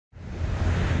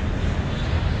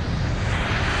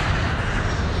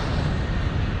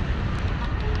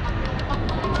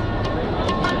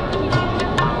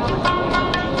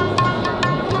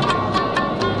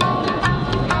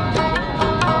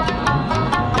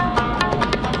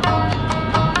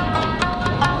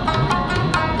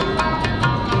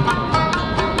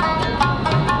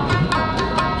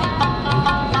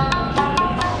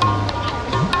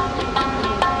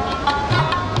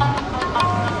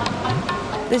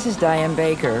This is Diane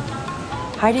Baker.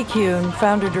 Heidi Kuhn,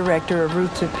 founder-director of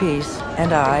Roots of Peace,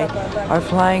 and I are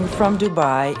flying from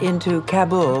Dubai into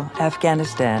Kabul,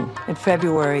 Afghanistan in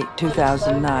February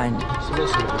 2009.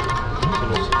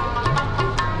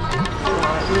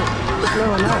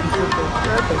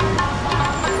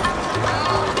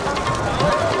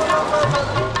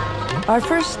 Our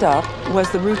first stop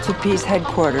was the Roots of Peace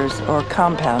headquarters, or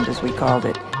compound as we called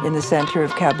it, in the center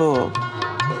of Kabul.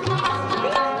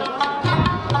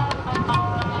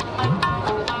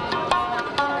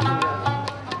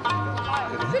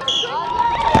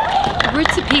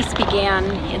 Roots of Peace began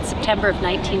in September of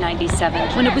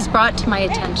 1997 when it was brought to my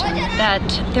attention that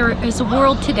there is a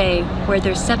world today where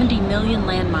there's 70 million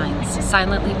landmines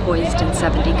silently poised in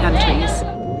 70 countries.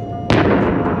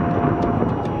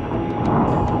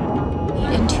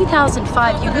 In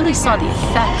 2005, you really saw the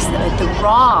effects, the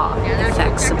raw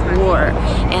effects of war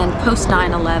and post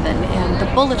 9/11 and the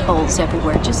bullet holes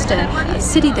everywhere, just a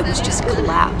city that was just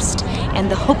collapsed, and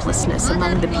the hopelessness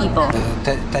among the people.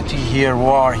 That you hear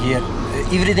war here,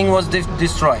 everything was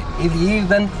destroyed.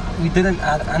 Even we didn't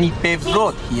have any paved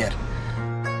road here.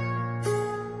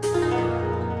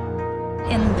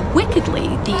 And wickedly,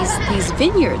 these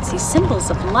vineyards, these symbols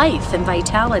of life and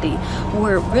vitality,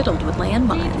 were riddled with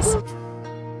landmines.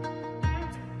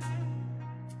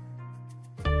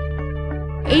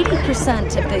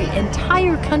 80% of the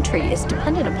entire country is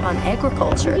dependent upon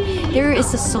agriculture. There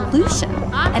is a solution,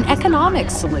 an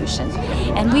economic solution,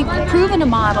 and we've proven a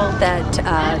model that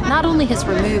not only has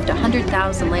removed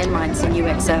 100,000 landmines and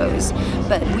UXOs,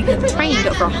 but we have trained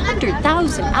over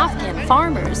 100,000 Afghan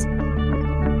farmers.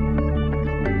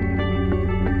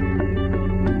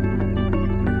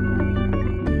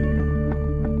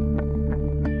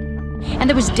 And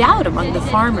there was doubt among the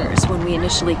farmers when we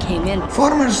initially came in.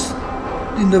 Farmers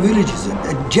in the villages,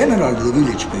 generally the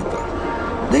village people,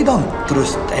 they don't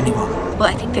trust anyone. Well,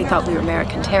 I think they thought we were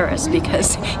American terrorists,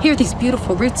 because here are these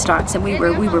beautiful rootstocks, and we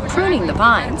were pruning the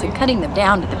vines and cutting them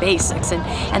down to the basics,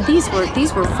 and these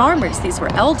were farmers, these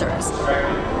were elders.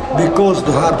 Because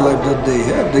the hard life that they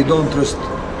have, they don't trust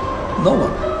no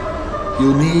one.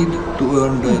 You need to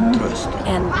earn that trust.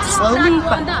 And slowly,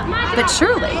 but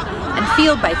surely, and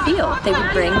field by field, they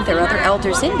would bring their other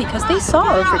elders in, because they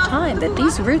saw over time that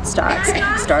these rootstocks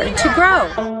started to grow.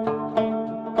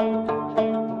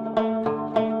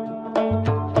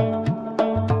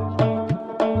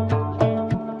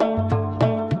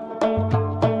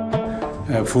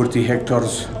 40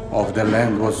 hectares of the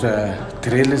land was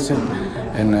trellised,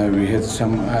 and we had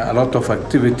a lot of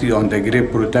activity on the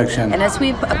grape production. And as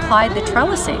we applied the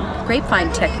trellising,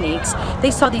 grapevine techniques,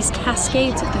 they saw these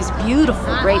cascades of these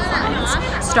beautiful grapevines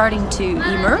starting to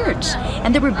emerge,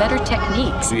 and there were better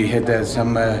techniques. We had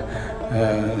some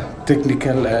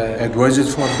technical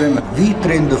advices for them. We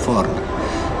train the farmer.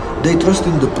 They trust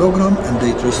in the program and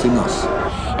they trust in us.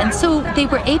 And so they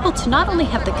were able to not only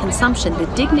have the consumption, the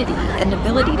dignity and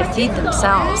ability to feed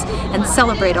themselves and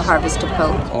celebrate a harvest of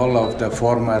hope. All of the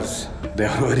farmers, they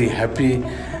are very happy,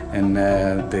 and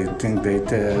they think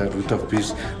that Roots of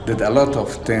Peace did a lot of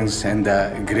things in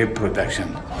the grape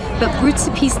production. But Roots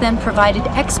of Peace then provided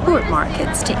export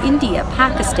markets to India,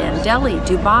 Pakistan, Delhi,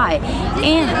 Dubai,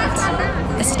 and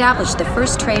established the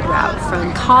first trade route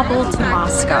from Kabul to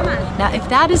Moscow. Now, if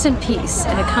that isn't peace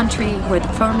in a country where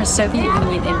the former Soviet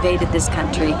Union invaded this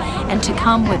country, and to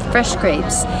come with fresh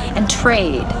grapes and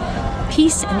trade,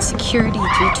 peace and security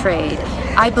through trade,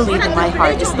 I believe in my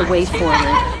heart is the way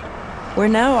forward. We're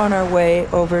now on our way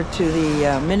over to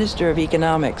the Minister of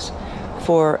Economics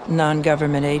for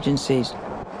non-government agencies.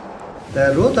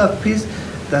 The Roots of Peace,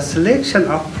 the selection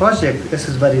of project is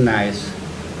very nice,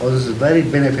 or is very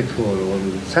beneficial or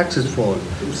successful.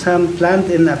 Some plant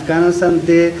in Afghanistan,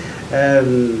 they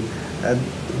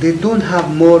don't have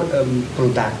more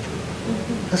product.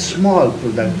 A small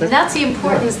product. And that's the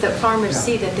importance that farmers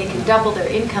see, that they can double their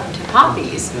income to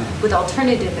poppies with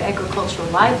alternative agricultural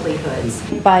livelihoods.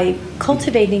 By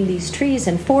cultivating these trees,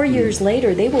 and 4 years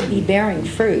later they will be bearing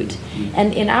fruit.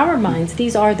 And in our minds,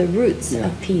 these are the roots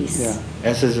of peace.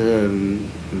 This is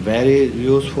very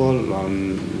useful.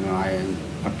 I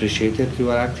appreciated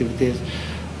your activities,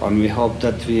 and we hope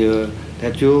that we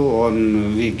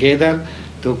gather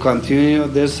to continue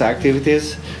these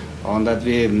activities, on that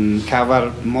we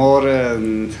cover more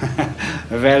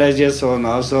villages and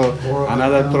also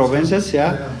another provinces,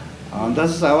 and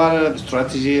that's our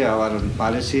strategy, our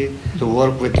policy, to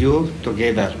work with you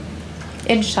together.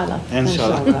 Inshallah.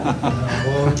 Inshallah.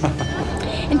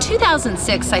 In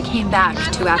 2006, I came back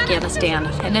to Afghanistan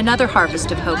and another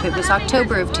harvest of hope. It was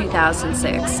October of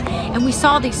 2006, and we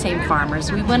saw these same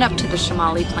farmers. We went up to the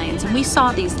Shamali plains and we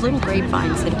saw these little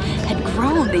grapevines that had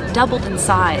grown. They doubled in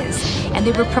size, and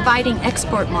they were providing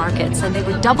export markets, and they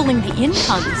were doubling the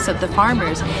incomes of the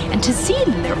farmers. And to see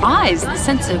in their eyes the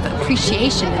sense of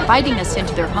appreciation, inviting us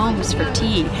into their homes for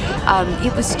tea,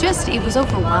 it was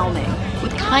overwhelming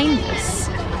with kindness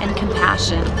and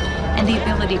compassion, and the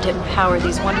ability to empower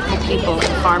these wonderful people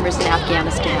and farmers in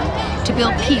Afghanistan to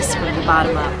build peace from the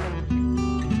bottom up.